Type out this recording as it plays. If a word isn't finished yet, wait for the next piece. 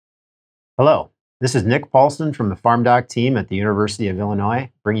Hello, this is Nick Paulson from the farmdoc team at the University of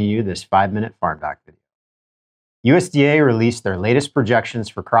Illinois, bringing you this 5-minute farmdoc video. USDA released their latest projections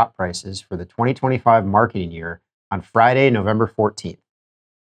for crop prices for the 2025 marketing year on Friday, November 14th.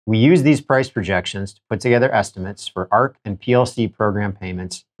 We use these price projections to put together estimates for ARC and PLC program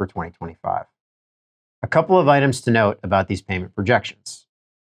payments for 2025. A couple of items to note about these payment projections.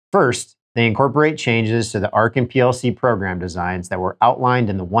 First, they incorporate changes to the ARC and PLC program designs that were outlined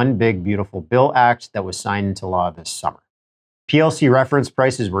in the One Big Beautiful Bill Act that was signed into law this summer. PLC reference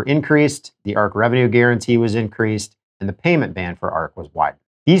prices were increased, the ARC revenue guarantee was increased, and the payment band for ARC was widened.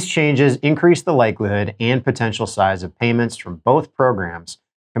 These changes increased the likelihood and potential size of payments from both programs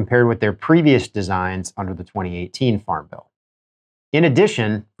compared with their previous designs under the 2018 Farm Bill. In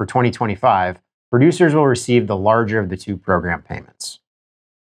addition, for 2025, producers will receive the larger of the two program payments.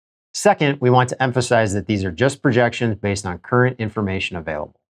 Second, we want to emphasize that these are just projections based on current information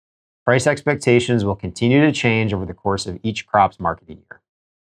available. Price expectations will continue to change over the course of each crop's marketing year.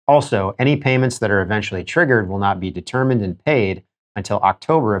 Also, any payments that are eventually triggered will not be determined and paid until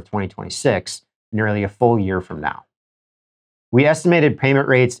October of 2026, nearly a full year from now. We estimated payment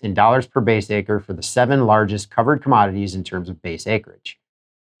rates in dollars per base acre for the 7 largest covered commodities in terms of base acreage.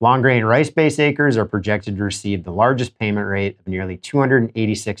 Long grain rice base acres are projected to receive the largest payment rate of nearly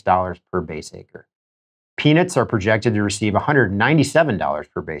 $286 per base acre. Peanuts are projected to receive $197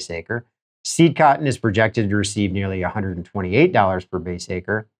 per base acre. Seed cotton is projected to receive nearly $128 per base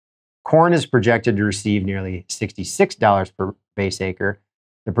acre. Corn is projected to receive nearly $66 per base acre.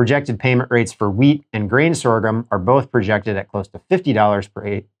 The projected payment rates for wheat and grain sorghum are both projected at close to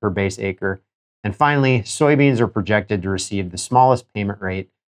 $50 per base acre. And finally, soybeans are projected to receive the smallest payment rate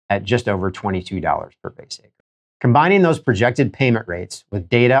at just over $22 per base acre. Combining those projected payment rates with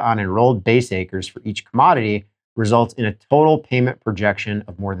data on enrolled base acres for each commodity results in a total payment projection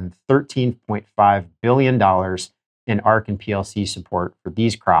of more than $13.5 billion in ARC and PLC support for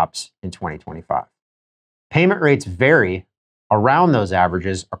these crops in 2025. Payment rates vary around those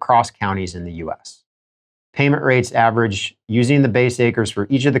averages across counties in the U.S. Payment rates average using the base acres for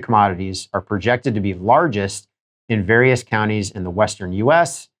each of the commodities are projected to be largest in various counties in the western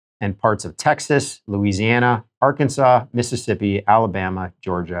U.S. and parts of Texas, Louisiana, Arkansas, Mississippi, Alabama,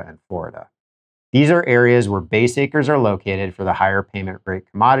 Georgia, and Florida. These are areas where base acres are located for the higher payment rate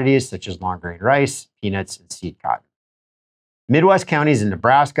commodities such as long grain rice, peanuts, and seed cotton. Midwest counties in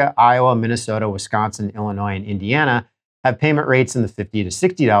Nebraska, Iowa, Minnesota, Wisconsin, Illinois, and Indiana have payment rates in the $50 to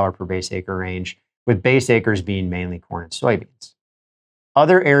 $60 per base acre range, with base acres being mainly corn and soybeans.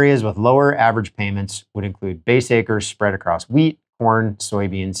 Other areas with lower average payments would include base acres spread across wheat, corn,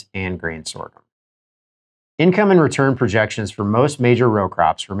 soybeans, and grain sorghum. Income and return projections for most major row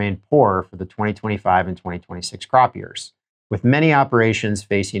crops remain poor for the 2025 and 2026 crop years, with many operations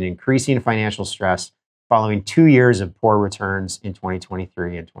facing increasing financial stress following 2 years of poor returns in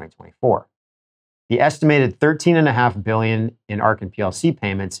 2023 and 2024. The estimated $13.5 billion in ARC and PLC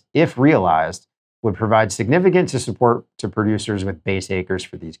payments, if realized, would provide significant support to producers with base acres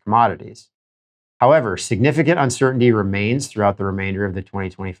for these commodities. However, significant uncertainty remains throughout the remainder of the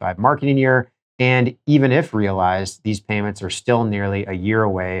 2025 marketing year, and even if realized, these payments are still nearly a year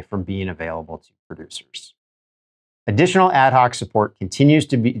away from being available to producers. Additional ad hoc support continues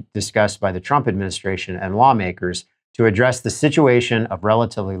to be discussed by the Trump administration and lawmakers to address the situation of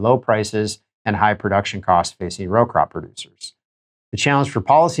relatively low prices and high production costs facing row crop producers. The challenge for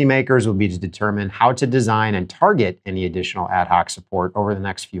policymakers will be to determine how to design and target any additional ad hoc support over the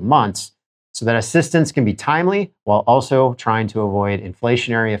next few months so that assistance can be timely while also trying to avoid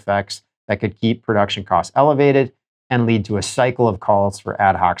inflationary effects that could keep production costs elevated and lead to a cycle of calls for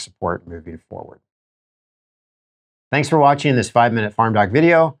ad hoc support moving forward. Thanks for watching this 5-minute FarmDoc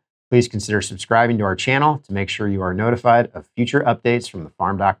video. Please consider subscribing to our channel to make sure you are notified of future updates from the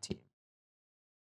FarmDoc team.